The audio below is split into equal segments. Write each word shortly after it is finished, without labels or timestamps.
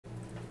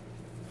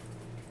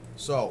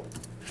So,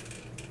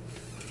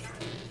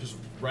 just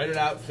write it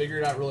out, figure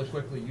it out really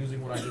quickly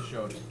using what I just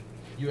showed you.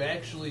 You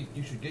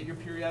should get your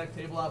periodic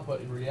table out,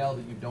 but in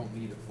reality you don't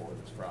need it for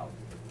this problem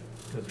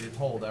because you're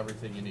told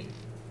everything you need.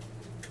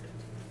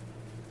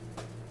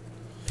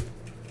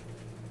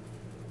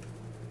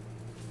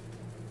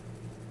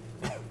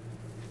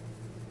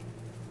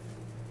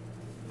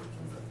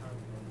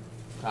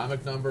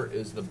 Atomic number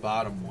is the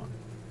bottom one.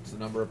 It's the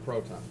number of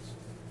protons.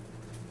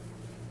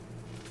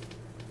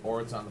 Or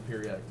it's on the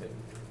periodic table.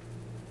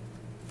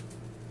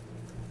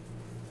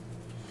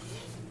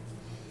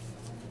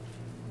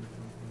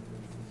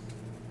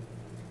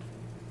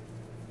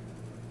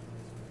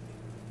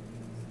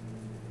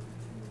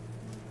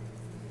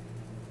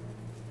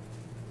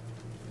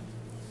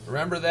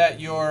 Remember that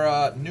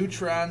your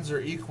neutrons are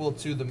equal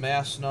to the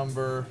mass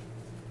number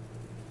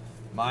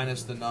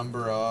minus the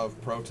number of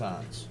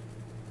protons.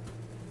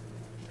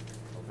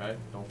 Okay?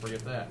 Don't forget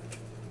that.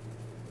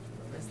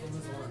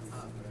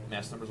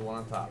 Mass number is 1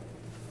 on top.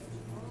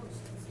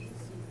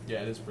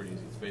 Yeah, it is pretty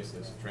easy. It's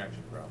basically a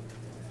subtraction problem.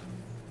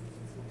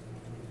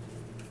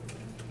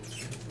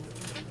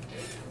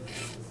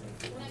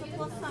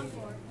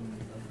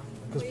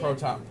 Because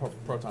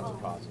protons are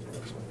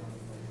positive.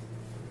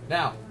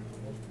 Now,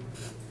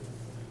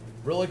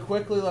 really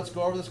quickly, let's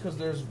go over this because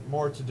there's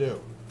more to do.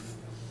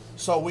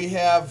 So we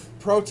have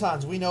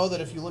protons. We know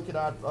that if you look it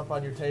up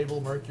on your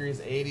table, mercury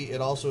is 80.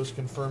 It also is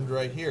confirmed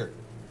right here.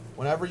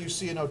 Whenever you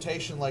see a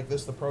notation like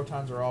this, the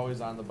protons are always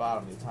on the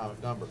bottom, the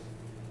atomic number.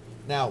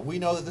 Now, we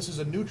know that this is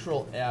a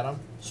neutral atom,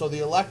 so the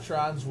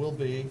electrons will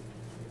be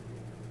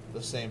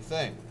the same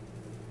thing.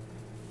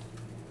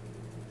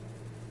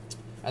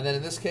 And then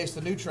in this case,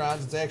 the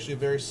neutrons, it's actually a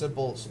very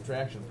simple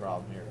subtraction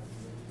problem here.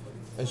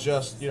 It's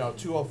just,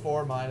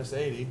 204 minus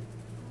 80.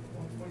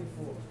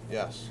 124.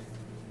 Yes.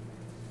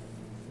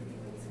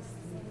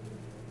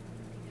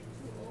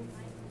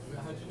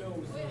 How'd you know it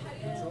was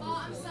neutral?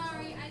 Oh, I'm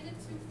sorry. I did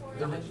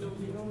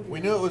 240. We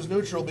knew it was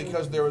neutral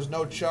because there was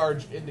no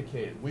charge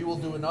indicated. We will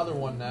do another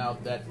one now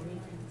that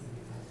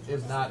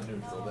is not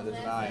neutral, that is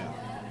an ion.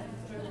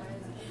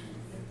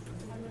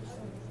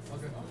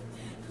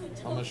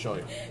 I'm going to show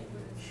you.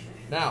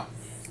 Now,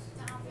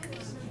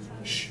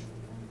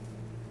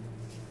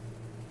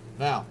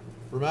 Now,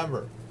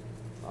 remember,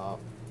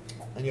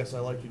 and yes, I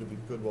like you to be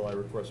good while I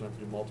record, so I have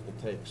to do multiple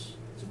takes.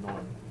 It's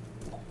annoying.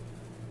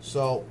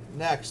 So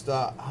next,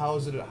 how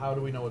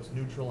do we know it's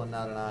neutral and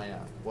not an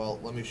ion? Well,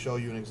 let me show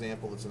you an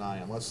example that's an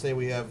ion. Let's say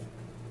we have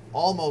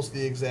almost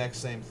the exact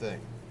same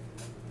thing.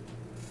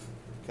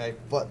 Okay,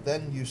 but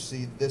then you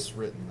see this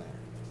written there.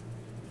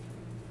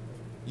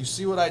 You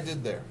see what I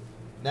did there?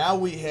 Now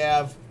we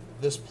have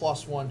this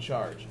 +1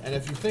 charge. And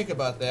if you think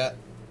about that,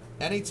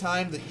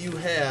 anytime that you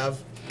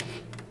have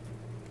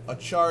a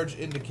charge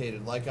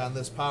indicated, like on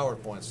this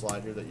PowerPoint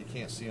slide here that you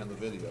can't see on the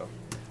video,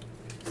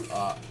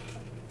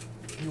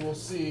 you will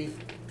see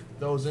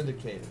those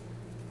indicated.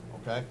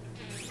 Okay?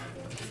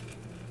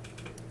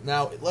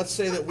 Now, let's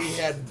say that we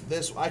had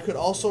this. I could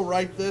also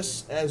write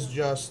this as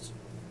just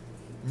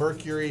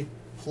mercury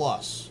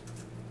plus.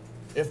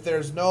 If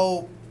there's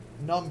no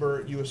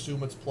number, you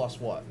assume it's plus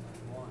what?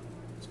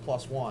 It's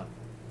 +1.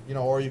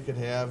 Or you could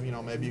have,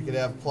 maybe you could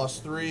have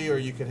 +3, or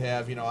you could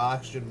have,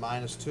 oxygen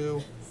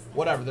 -2.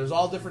 Whatever. There's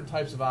all different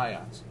types of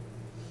ions.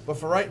 But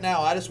for right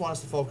now, I just want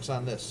us to focus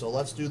on this. So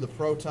let's do the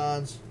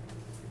protons,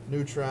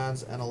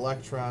 neutrons, and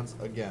electrons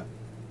again.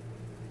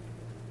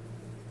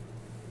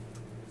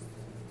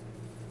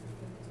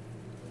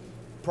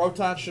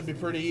 Protons should be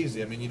pretty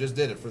easy. I mean, you just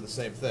did it for the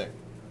same thing.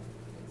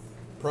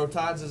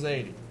 Protons is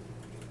 80.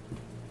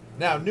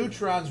 Now,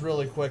 neutrons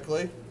really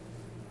quickly.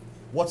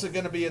 What's it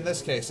going to be in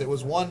this case? It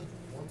was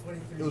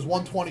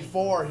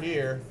 124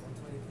 here.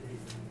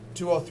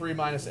 203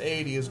 minus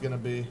 80 is going to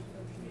be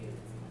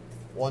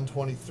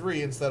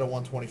 123 instead of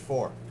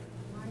 124.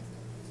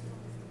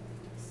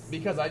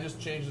 Because I just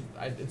changed it.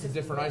 It's a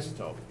different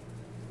isotope.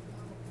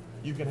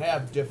 You can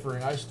have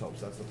differing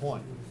isotopes. That's the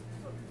point.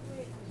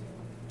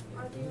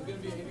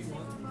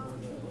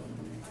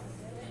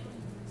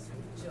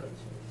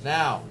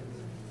 Now,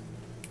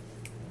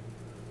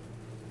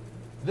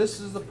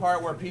 this is the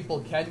part where people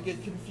can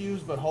get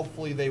confused, but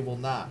hopefully they will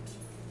not.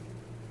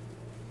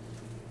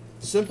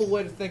 Simple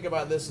way to think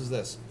about this is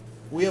this.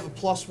 We have a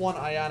 +1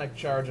 ionic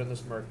charge on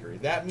this mercury.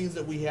 That means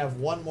that we have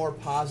one more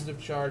positive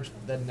charge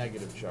than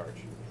negative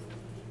charge.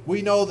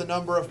 We know the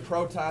number of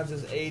protons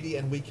is 80,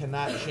 and we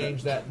cannot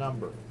change that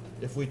number.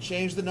 If we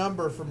change the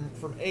number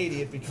from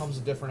 80, it becomes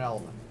a different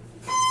element.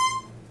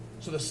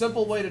 So the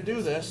simple way to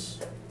do this,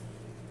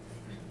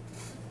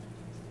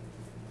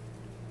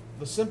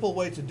 is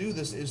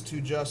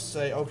to just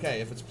say, okay,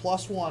 if it's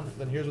 +1,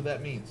 then here's what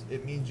that means.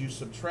 It means you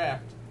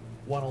subtract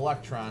 1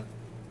 electron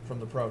from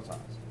the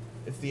protons.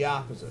 It's the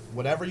opposite.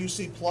 Whenever you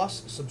see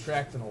plus,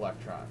 subtract an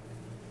electron.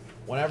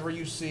 Whenever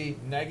you see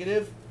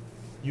negative,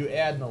 you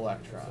add an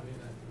electron.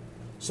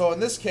 So in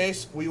this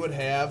case, we would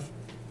have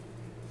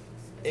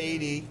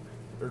 79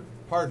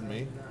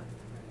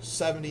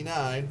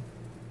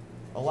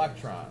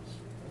 electrons.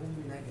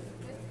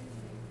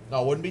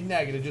 No, it wouldn't be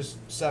negative, just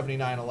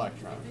 79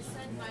 electrons. If it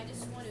said -1, it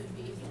would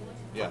be.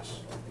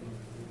 Yes.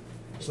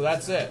 So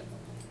that's it.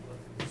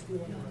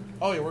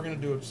 Oh yeah, we're going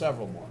to do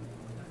several more.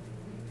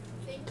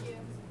 Thank you.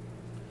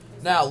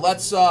 Now,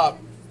 let's, what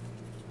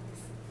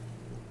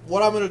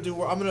I'm going to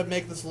do, I'm going to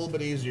make this a little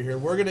bit easier here.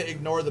 We're going to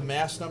ignore the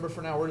mass number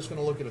for now. We're just going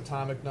to look at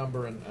atomic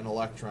number and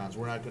electrons.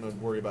 We're not going to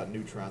worry about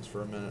neutrons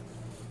for a minute.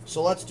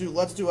 So let's do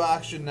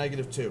oxygen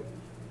 -2.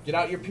 Get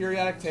out your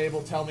periodic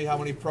table. Tell me how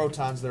many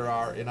protons there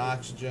are in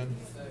oxygen.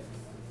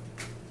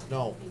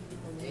 No.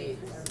 Let's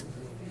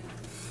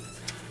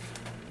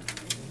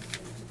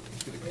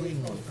get a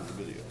clean one for the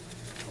video.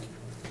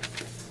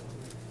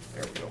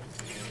 There we go.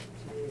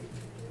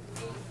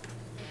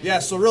 Yeah,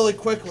 so really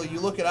quickly, you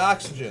look at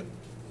oxygen.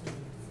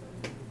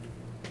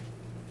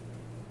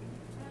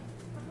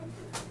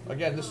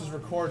 Again, this is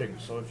recording,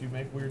 so if you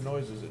make weird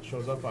noises, it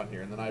shows up on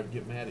here, and then I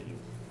get mad at you.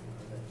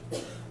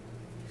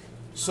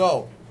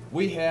 So,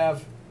 we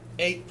have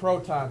 8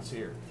 protons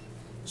here.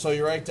 So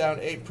you write down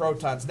 8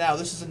 protons. Now,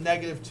 this is a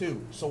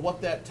 -2. So what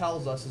that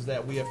tells us is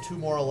that we have 2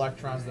 more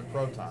electrons than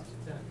protons.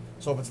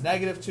 So if it's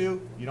 -2,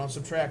 you don't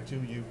subtract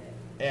 2, you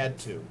add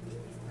 2.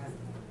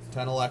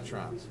 10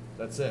 electrons.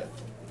 That's it.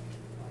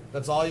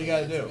 That's all you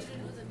got to do.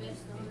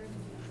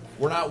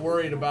 We're not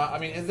worried about, I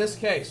mean, in this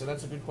case, and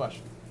that's a good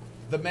question,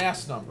 the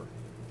mass number.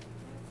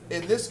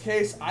 In this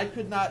case, I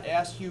could not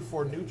ask you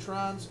for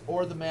neutrons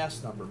or the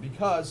mass number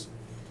because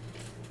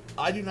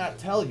I do not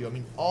tell you. I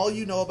mean, all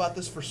you know about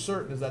this for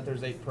certain is that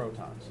there's 8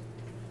 protons.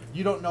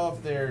 You don't know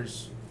if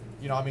there's,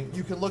 I mean,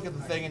 you can look at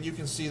the thing and you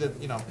can see that,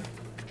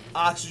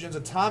 oxygen's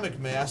atomic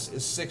mass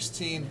is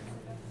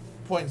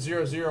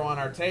 16.00 on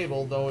our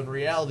table, though in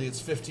reality it's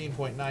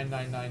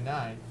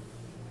 15.9999.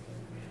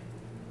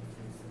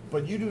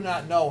 But you do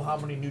not know how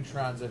many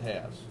neutrons it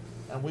has.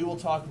 And we will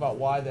talk about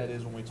why that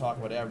is when we talk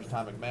about average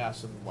atomic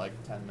mass in like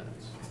 10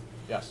 minutes.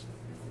 Yes? Is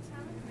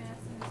atomic mass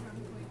and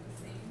atomic weight the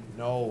same?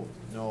 No.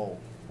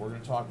 We're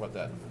going to talk about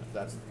that in a minute.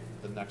 That's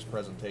the next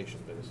presentation,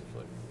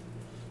 basically.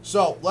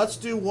 So, let's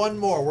do one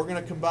more. We're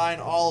going to combine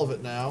all of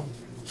it now.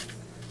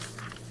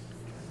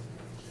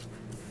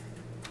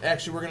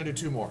 Actually, we're going to do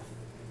 2 more.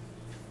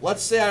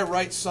 Let's say I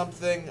write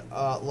something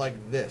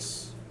like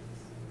this.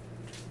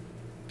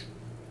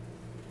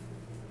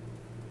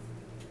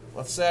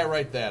 Let's say I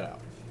write that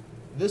out.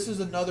 This is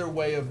another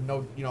way of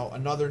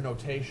another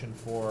notation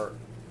for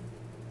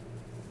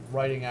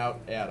writing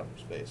out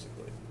atoms, basically.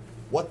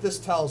 What this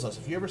tells us,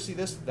 if you ever see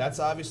this, that's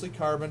obviously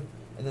carbon,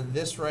 and then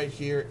this right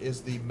here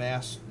is the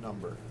mass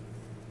number.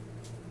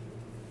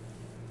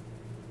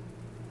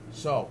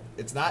 So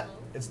it's not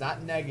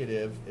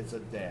negative, it's a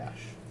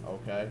dash.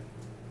 Okay,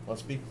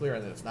 let's be clear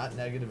on that. It's not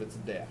negative, it's a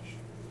dash.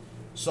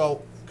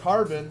 So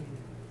carbon,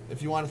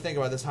 if you want to think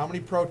about this, how many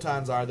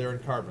protons are there in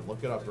carbon?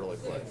 Look it up really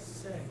quick.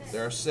 6.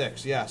 There are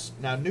 6, yes.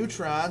 Now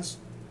neutrons,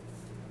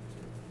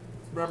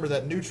 remember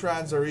that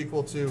neutrons are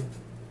equal to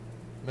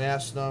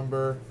mass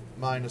number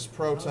minus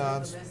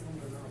protons.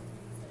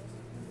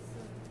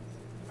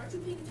 Aren't you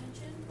paying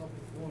attention?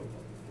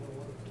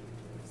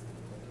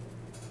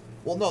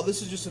 Well, no,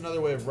 this is just another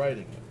way of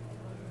writing it.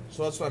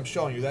 So that's what I'm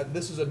showing you. That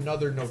this is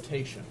another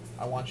notation.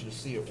 I want you to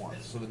see it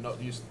once, so that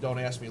you just don't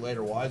ask me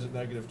later, why is it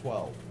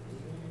 -12?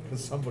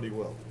 Because somebody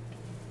will.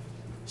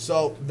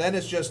 So then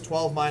it's just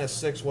 12 minus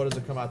 6. What does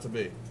it come out to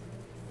be?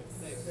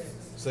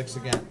 6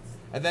 again.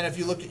 And then if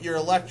you look at your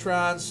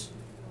electrons,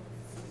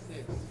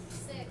 6.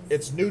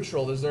 it's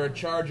neutral. Is there a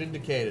charge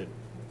indicated?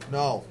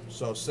 No.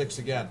 So 6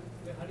 again.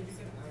 How did you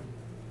get iron?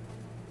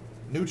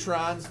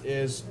 Neutrons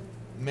is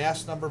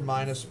mass number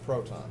minus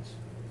protons.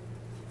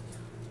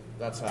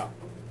 That's how.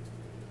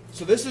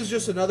 So this is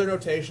just another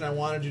notation. I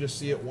wanted you to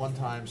see it one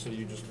time so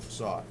you just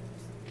saw it.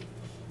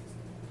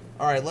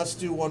 All right, let's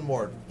do one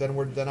more. Then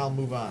I'll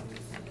move on.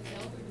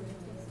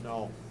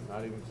 No,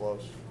 not even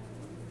close.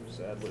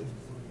 Sadly.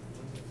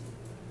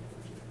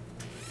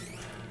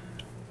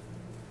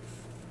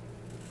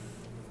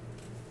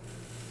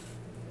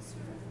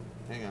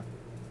 Hang on.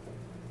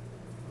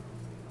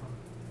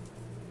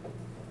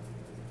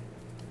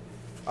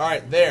 All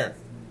right, there.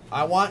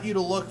 I want you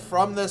to look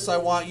from this. I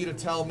want you to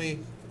tell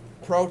me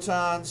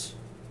protons,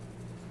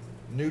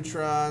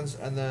 neutrons,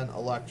 and then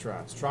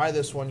electrons. Try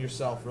this one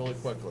yourself really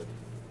quickly.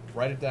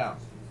 Write it down.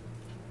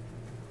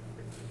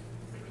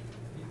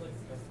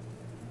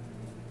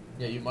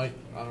 Yeah, you might.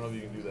 I don't know if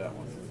you can do that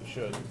one. You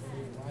should.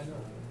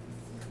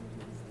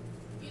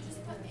 You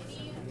just put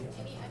any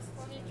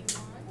exponent you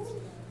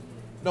want.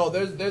 No,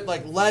 there's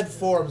like lead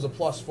forms a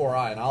 +4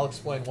 ion. I'll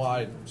explain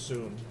why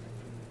soon.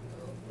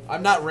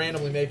 I'm not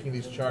randomly making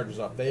these charges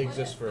up. They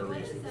exist for a What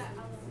is reason. that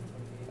element?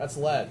 That's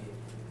lead.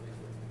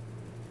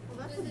 Well,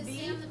 that's Does it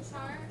say on the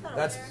chart?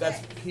 That's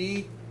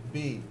PB.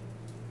 PB.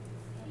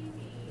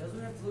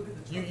 Doesn't have to look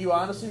at the chart. You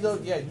honestly though,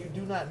 yeah, you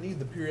do not need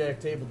the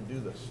periodic table to do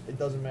this. It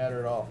doesn't matter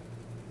at all.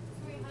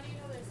 Sorry, how do you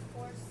know there's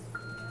force?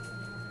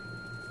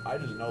 I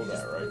just know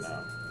that right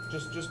now.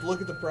 Just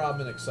look at the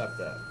problem and accept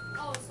that.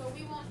 Oh, so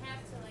we won't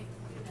have to like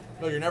do that,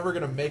 right? No, you're never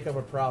going to make up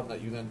a problem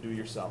that you then do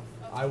yourself.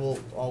 I will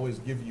always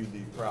give you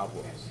the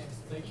problems.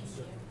 Thank you,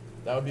 sir.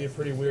 That would be a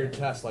pretty weird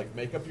test. Like,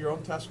 make up your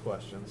own test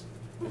questions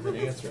and then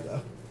answer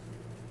them.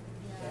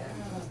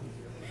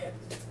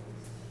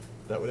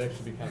 That would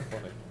actually be kind of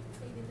funny.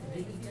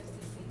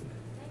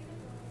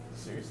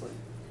 Seriously?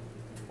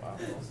 Wow.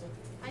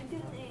 I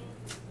didn't.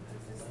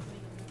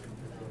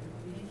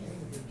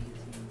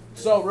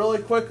 So, really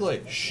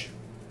quickly,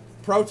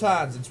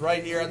 protons, it's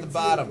right here on the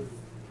bottom.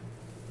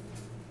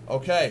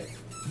 Okay,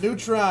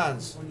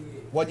 neutrons.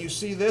 When you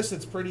see this,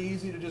 it's pretty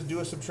easy to just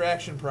do a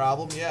subtraction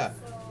problem, yeah.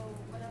 So,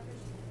 whatever.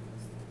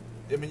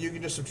 I mean, you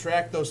can just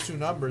subtract those two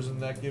numbers, and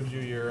that gives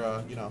you your,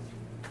 your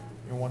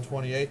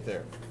 128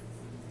 there.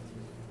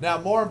 Now,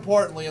 more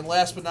importantly, and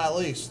last but not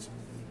least,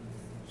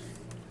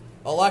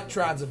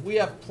 electrons. If we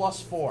have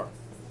plus 4,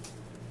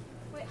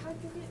 Wait, how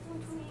did you get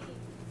 128?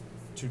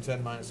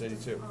 210 minus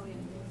 82. Oh, yeah.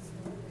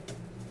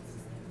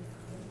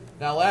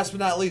 Now, last but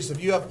not least, if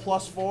you have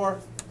plus 4,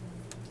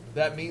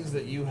 that means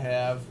that you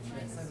have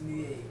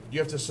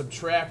to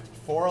subtract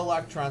 4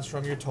 electrons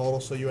from your total,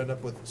 so you end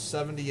up with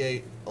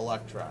 78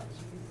 electrons.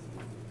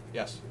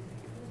 Yes?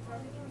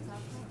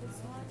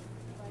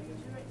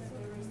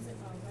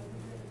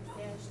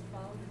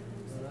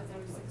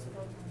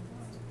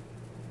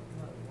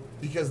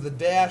 Because the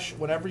dash,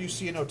 whenever you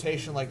see a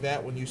notation like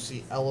that, when you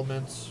see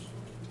elements,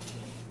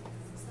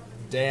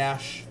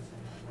 dash,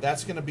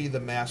 that's going to be the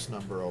mass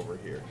number over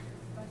here.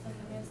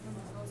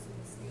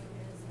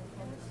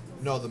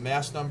 No, the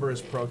mass number is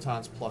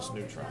protons plus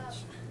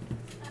neutrons.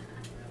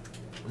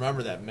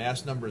 Remember that.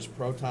 Mass number is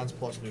protons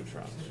plus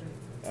neutrons.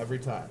 Every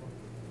time.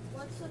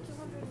 What's the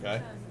 210?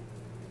 Okay?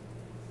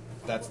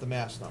 That's the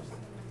mass number.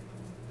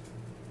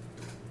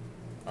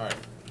 Alright.